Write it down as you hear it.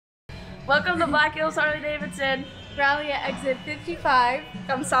Welcome to Black Hills Harley-Davidson. Rally at exit 55.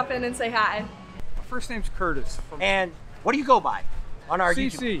 Come stop in and say hi. My first name's Curtis. And what do you go by on our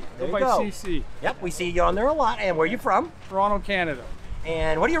CC. YouTube? Go by CC. Yep, we see you on there a lot. And where are you from? Toronto, Canada.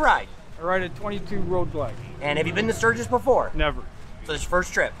 And what do you ride? I ride a 22 Road Glide. And have you been to Sturgis before? Never. So this is your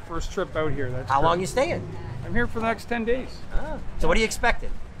first trip? First trip out here. That's How correct. long you staying? I'm here for the next 10 days. Ah. So what are you expecting?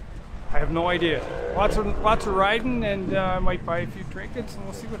 I have no idea. Lots of riding, and I might buy a few trinkets, and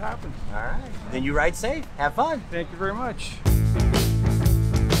we'll see what happens. All right. Then you ride safe. Have fun. Thank you very much.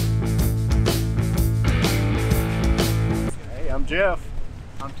 Hey, I'm Jeff.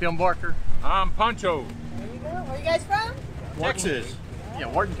 I'm Tim Barker. I'm Pancho. There you go. Where are you guys from? Texas. Yeah,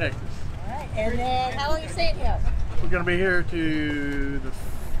 Wharton, Texas. All right. And then how long are you staying here? We're going to be here to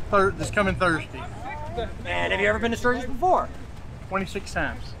this coming Thursday. And have you ever been to Sturgis before? 26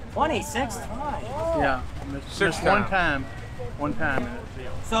 times. 26 times. Yeah. Just one time in that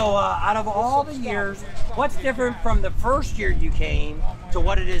deal. So out of all the years, what's different from the first year you came to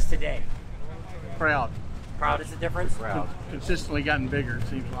what it is today? Crowd. Crowd is the difference? Consistently gotten bigger, it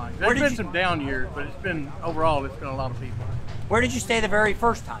seems like. There's been some down years, but overall, it's been a lot of people. Where did you stay the very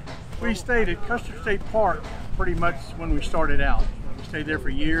first time? We stayed at Custer State Park pretty much when we started out. We stayed there for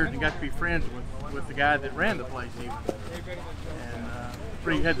years and got to be friends with the guy that ran the place even.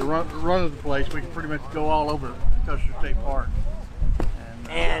 And had the run of the place. We could pretty much go all over Custer State Park.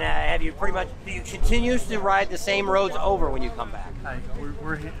 And have you pretty much, do you continue to ride the same roads over when you come back? Hey,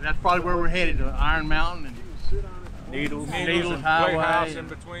 that's probably where we're headed, to Iron Mountain and Needles Highway. Playhouse in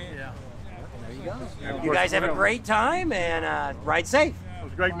between. Yeah. There you go. You guys have a great time and ride safe. It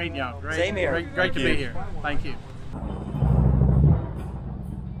was great meeting y'all. Same here. Great to be here. Thank you.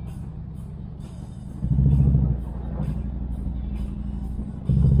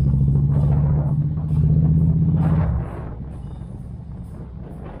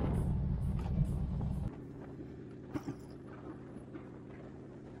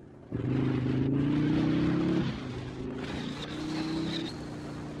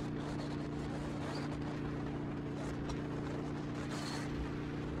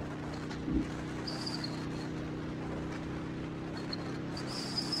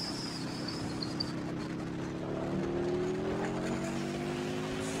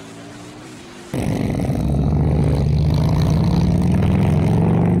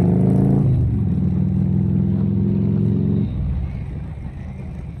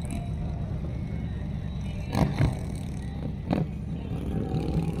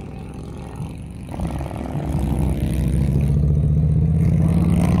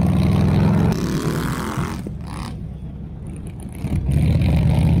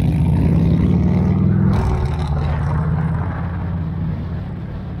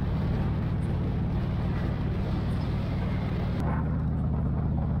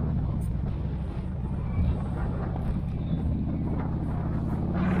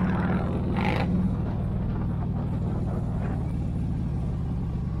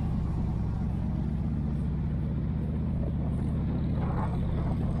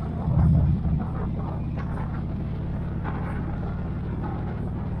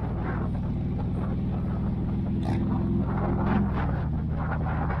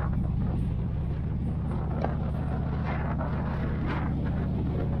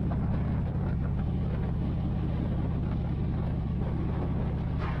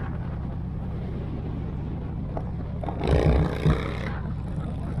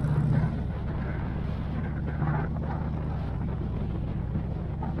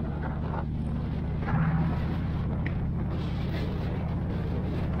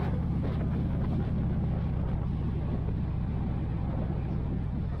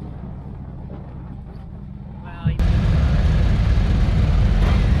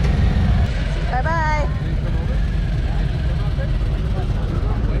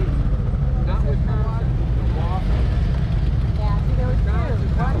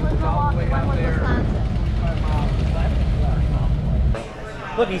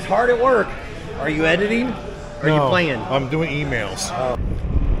 Look, he's hard at work. Are you editing? Or are you playing? I'm doing emails.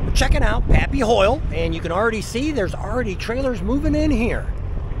 We're checking out Pappy Hoel, and you can already see there's already trailers moving in here.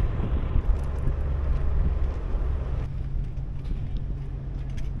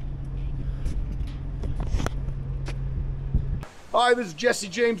 Hi, this is Jesse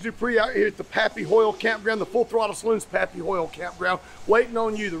Dupree out here at the Pappy Hoel Campground, the Full Throttle Saloon's Pappy Hoel Campground, waiting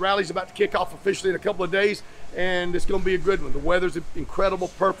on you. The rally's about to kick off officially in a couple of days, and it's going to be a good one. The weather's incredible,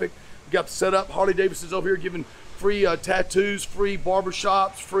 perfect. We got the setup. Harley-Davidson's over here giving free tattoos, free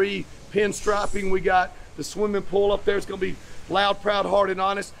barbershops, free pinstriping. We got the swimming pool up there. It's going to be loud, proud, hard, and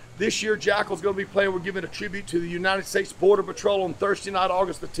honest. This year, Jackal's going to be playing. We're giving a tribute to the United States Border Patrol on Thursday night,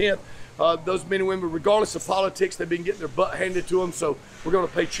 August the 10th. Those men and women, regardless of politics, they've been getting their butt handed to them, so we're going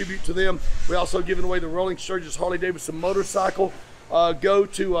to pay tribute to them. We're also giving away the Rolling Sturgis Harley-Davidson motorcycle. Go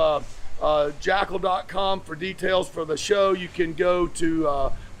to jackal.com for details for the show. You can go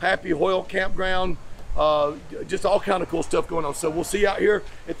to Pappy Hoel Campground. Just all kind of cool stuff going on. So we'll see you out here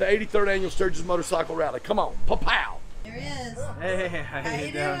at the 83rd Annual Sturgis Motorcycle Rally. Come on, pow! There he is. Hey, how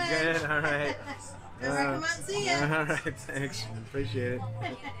you doing? Good, all right. Come out and see ya. All right, thanks. Appreciate it.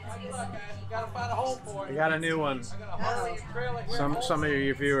 Gotta find a hole for I got a new one. Some of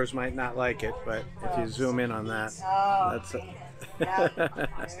your viewers might not like it, but if you zoom in on that, that's it. Yeah. There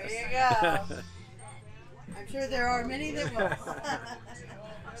you go. I'm sure there are many that will.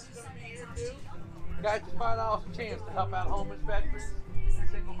 Guys, just $5 a chance to help out homeless veterans,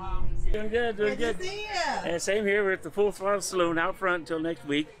 single moms. Doing good, doing good. Good to see ya. And same here, we're at the Full Throttle Saloon out front until next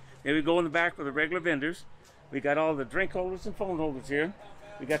week. Then we go in the back with the regular vendors. We got all the drink holders and phone holders here.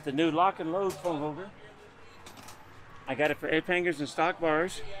 We got the new lock and load phone holder. I got it for ape hangers and stock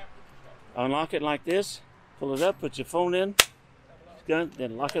bars. Unlock it like this, pull it up, put your phone in, gun,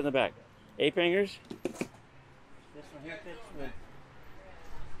 then lock it in the back. Ape hangers. This one here fits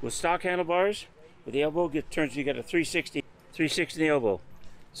with stock handlebars. With the elbow, turns, you got a 360 in the elbow.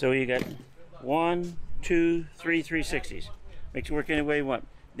 So you got 1, 2, 3 360s. Makes it work any way you want.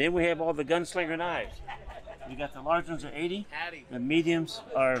 Then we have all the gunslinger knives. You got the large ones are 80, the mediums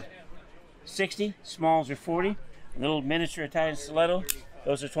are 60, smalls are 40, and the little miniature Italian stiletto,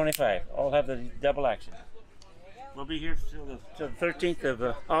 those are 25. All have the double action. We'll be here till the 13th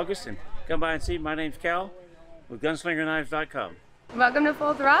of August, and come by and see. My name's Cal with GunslingerKnives.com. Welcome to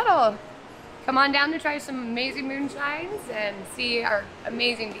Full Throttle. Come on down to try some amazing moonshines and see our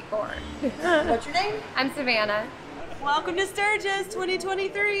amazing decor. What's your name? I'm Savannah. Welcome to Sturgis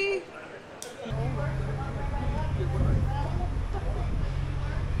 2023.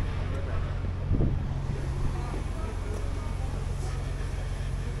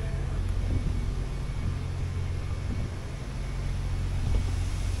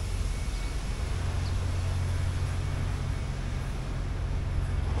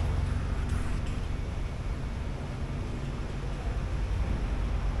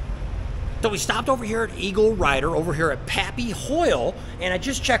 So we stopped over here at Eagle Rider, over here at Pappy Hoel, and I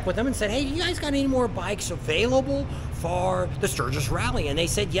just checked with them and said, hey, do you guys got any more bikes available for the Sturgis Rally? And they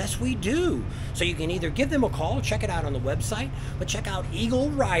said, yes, we do. So you can either give them a call, check it out on the website, but check out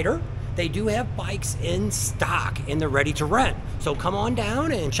Eagle Rider. They do have bikes in stock and they're ready to rent. So come on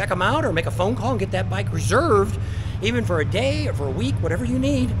down and check them out or make a phone call and get that bike reserved, even for a day or for a week, whatever you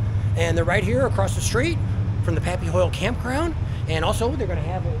need. And they're right here across the street from the Pappy Hoel Campground. And also, they're going to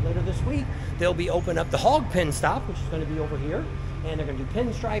have later this week, they'll be opening up the hog pin stop, which is going to be over here. And they're going to do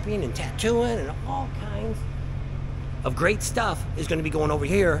pinstriping and tattooing and all kinds of great stuff is going to be going over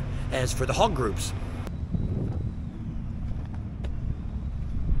here as for the hog groups.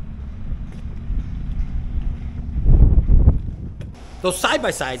 Those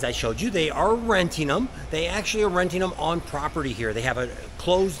side-by-sides I showed you, they are renting them. They actually are renting them on property here. They have a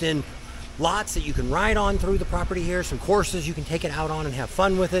closed-in lots that you can ride on through the property here, some courses you can take it out on and have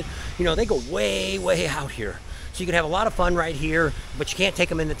fun with it. You know, they go way, way out here. So you can have a lot of fun right here, but you can't take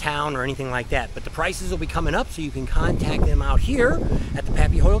them into town or anything like that. But the prices will be coming up, so you can contact them out here at the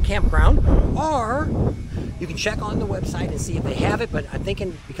Pappy Hoel Campground, or you can check on the website and see if they have it. But I'm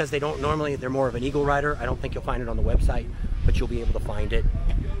thinking because they don't normally, they're more of an Eagle Rider, I don't think you'll find it on the website, but you'll be able to find it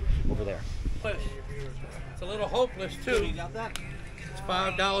over there. It's a little hopeless too. You got that? It's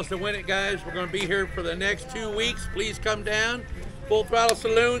 $5 to win it, guys. We're going to be here for the next 2 weeks. Please come down. Full Throttle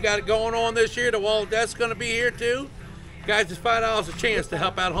Saloon got it going on this year. The Wall of Death's going to be here too. Guys, it's $5 a chance to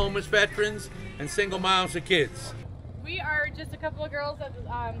help out homeless veterans and single moms and kids. We are just a couple of girls that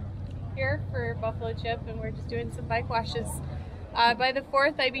here for Buffalo Chip, and we're just doing some bike washes. By the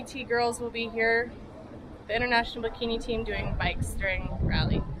 4th, IBT girls will be here, the International Bikini Team, doing bikes during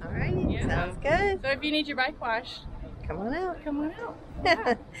rally. All right, Yeah. sounds good. So if you need your bike washed, Come on out. come on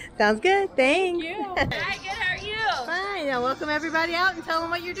out. Sounds good. Thanks. Thank you. Hi, good. How are you? Fine. Now welcome everybody out and tell them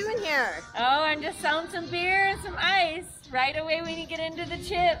what you're doing here. Oh, I'm just selling some beer and some ice right away when you get into the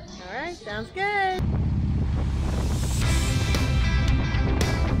chip. All right, sounds good.